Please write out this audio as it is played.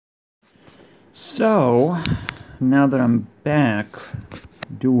So, now that I'm back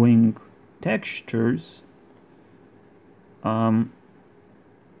doing textures, again,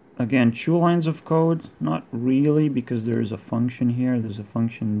 2 lines of code, not really, because there's a function here, there's a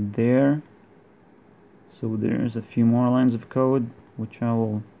function there. So there's a few more lines of code, which I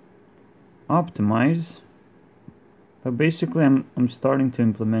will optimize. But basically, I'm starting to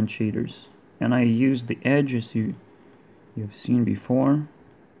implement shaders, and I use the edge as you've seen before.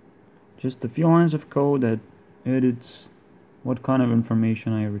 Just a few lines of code that edits what kind of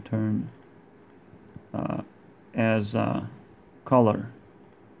information I return as color.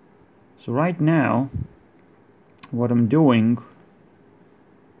 So right now, what I'm doing,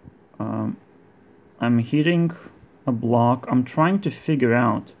 I'm hitting a block. I'm trying to figure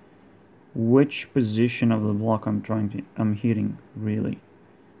out which position of the block I'm hitting, really.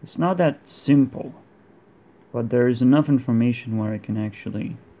 It's not that simple, but there is enough information where I can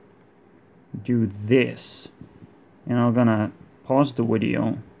actually do this. And I'm gonna pause the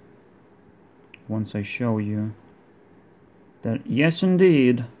video once I show you that yes,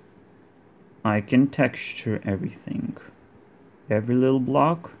 indeed, I can texture everything. Every little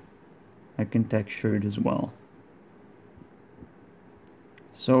block, I can texture it as well.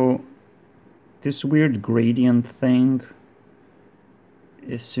 So this weird gradient thing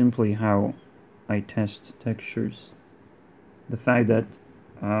is simply how I test textures. The fact that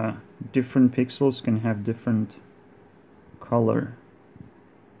different pixels can have different color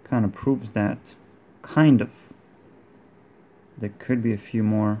kind of proves that, kind of. There could be a few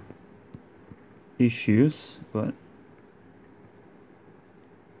more issues, but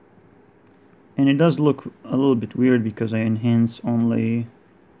and it does look a little bit weird because I enhance only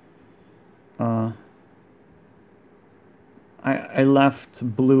I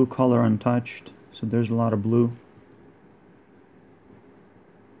left blue color untouched, so there's a lot of blue.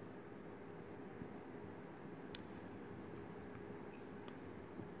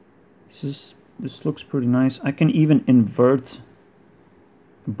 This looks pretty nice. I can even invert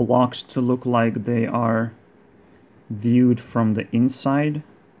blocks to look like they are viewed from the inside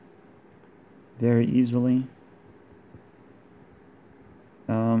very easily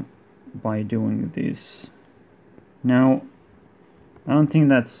by doing this. Now, I don't think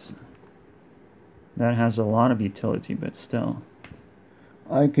that has a lot of utility, but still,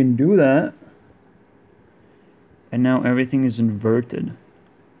 I can do that. And now everything is inverted.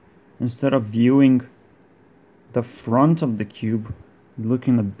 Instead of viewing the front of the cube, you look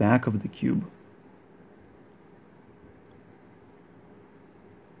in the back of the cube.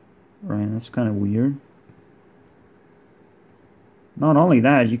 Right, that's kind of weird. Not only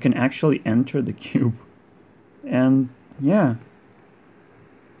that, you can actually enter the cube. And yeah,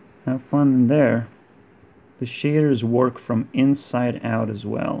 have fun in there. The shaders work from inside out as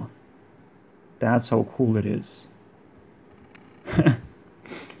well. That's how cool it is.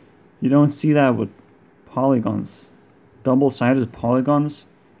 You don't see that with polygons. Double-sided polygons.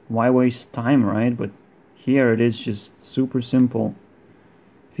 Why waste time, right? But here it is just super simple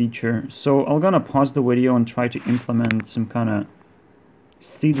feature. So I'm gonna pause the video and try to implement some kind of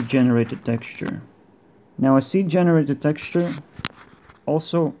seed-generated texture. Now a seed-generated texture,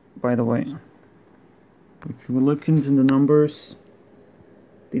 also, by the way, if you look into the numbers,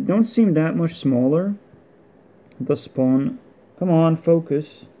 they don't seem that much smaller. The spawn, come on,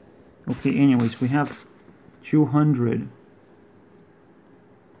 focus. Okay, anyways, we have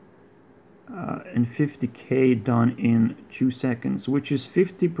 250K done in 2 seconds, which is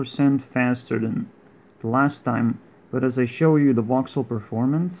 50% faster than the last time. But as I show you, the voxel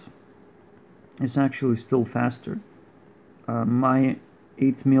performance is actually still faster. My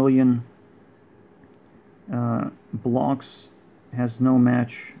 8 million blocks has no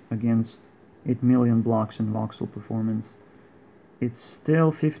match against 8 million blocks in voxel performance. It's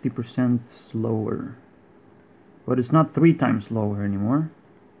still 50% slower, but it's not 3 times slower anymore,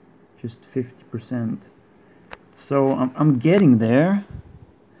 just 50%. So I'm getting there,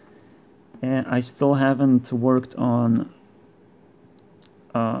 and I still haven't worked on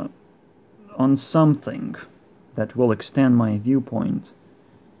something that will extend my viewpoint,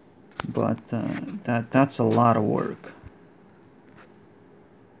 but that's a lot of work.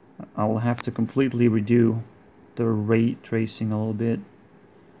 I will have to completely redo the ray tracing a little bit,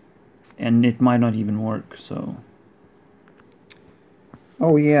 and it might not even work. So,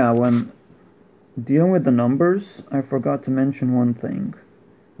 oh yeah, when dealing with the numbers, I forgot to mention one thing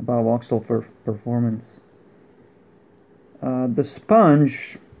about voxel performance. The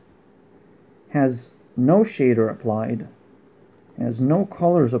sponge has no shader applied, has no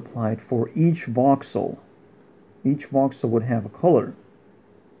colors applied for each voxel. Each voxel would have a color.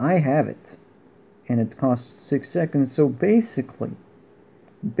 I have it. and it costs 6 seconds. So basically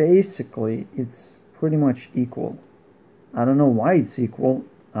it's pretty much equal. I don't know why it's equal.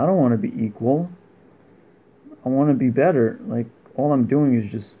 I don't want to be equal. I want to be better. Like, all I'm doing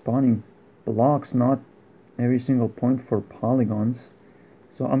is just spawning blocks, not every single point for polygons.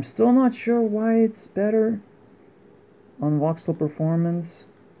 So I'm still not sure why it's better on voxel performance,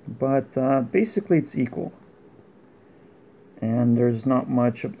 but basically it's equal. And there's not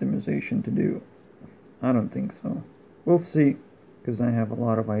much optimization to do. I don't think so. We'll see, because I have a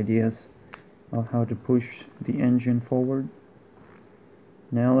lot of ideas of how to push the engine forward.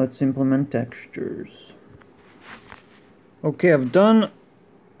 Now let's implement textures. Okay, I've done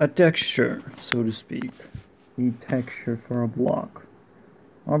a texture, so to speak. A texture for a block.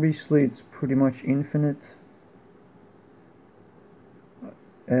 Obviously, it's pretty much infinite.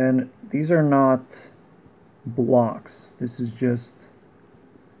 And these are not blocks. This is just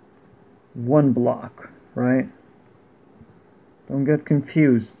one block, right? Don't get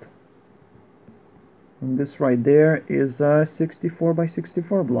confused. And this right there is 64 by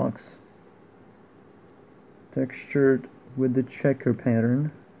 64 blocks. Textured with the checker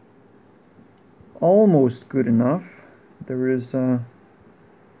pattern. Almost good enough. There is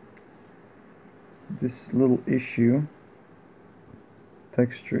this little issue.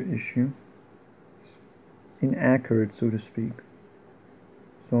 Texture issue. It's inaccurate, so to speak.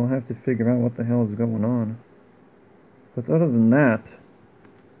 So I'll have to figure out what the hell is going on. But other than that,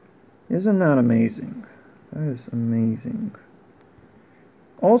 isn't that amazing? That is amazing.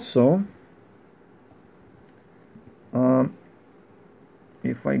 Also,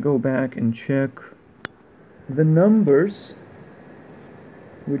 if I go back and check the numbers,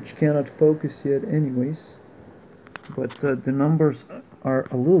 which cannot focus yet anyways, but the numbers are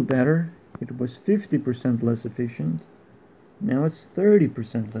a little better. It was 50% less efficient. Now it's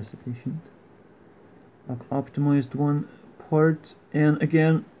 30% less efficient. I've optimized one part, and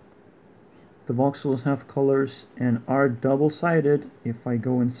again, the voxels have colors and are double-sided. If I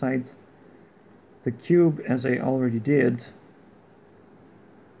go inside the cube, as I already did,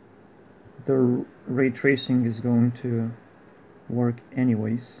 the ray tracing is going to work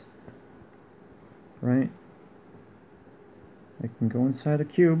anyways, right? I can go inside a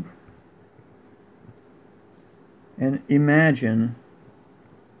cube and imagine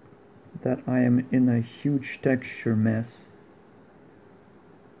that I am in a huge texture mess,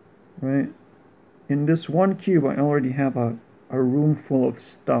 right? In this one cube, I already have a room full of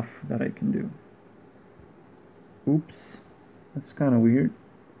stuff that I can do. Oops, that's kind of weird.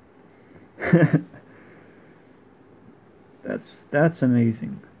 That's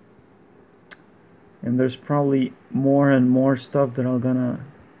amazing. And there's probably more and more stuff that I'm gonna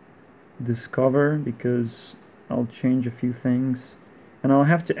discover, because I'll change a few things, and I'll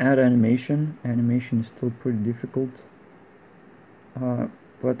have to add animation. Animation is still pretty difficult,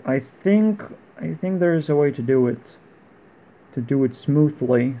 but I think there is a way to do it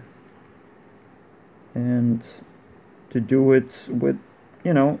smoothly, and to do it with,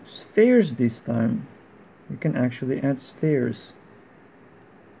 you know, spheres this time. You can actually add spheres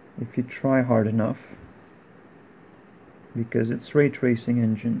if you try hard enough, because it's ray tracing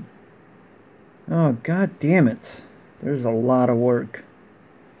engine. Oh, god damn it. There's a lot of work.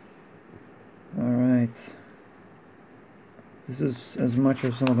 Alright. This is as much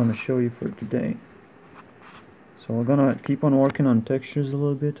as I'm gonna show you for today. So we're gonna keep on working on textures a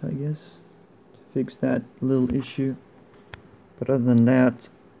little bit, I guess, to fix that little issue. But other than that,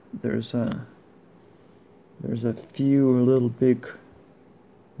 there's a few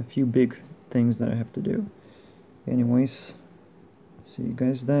big things that I have to do. Anyways, see you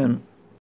guys then.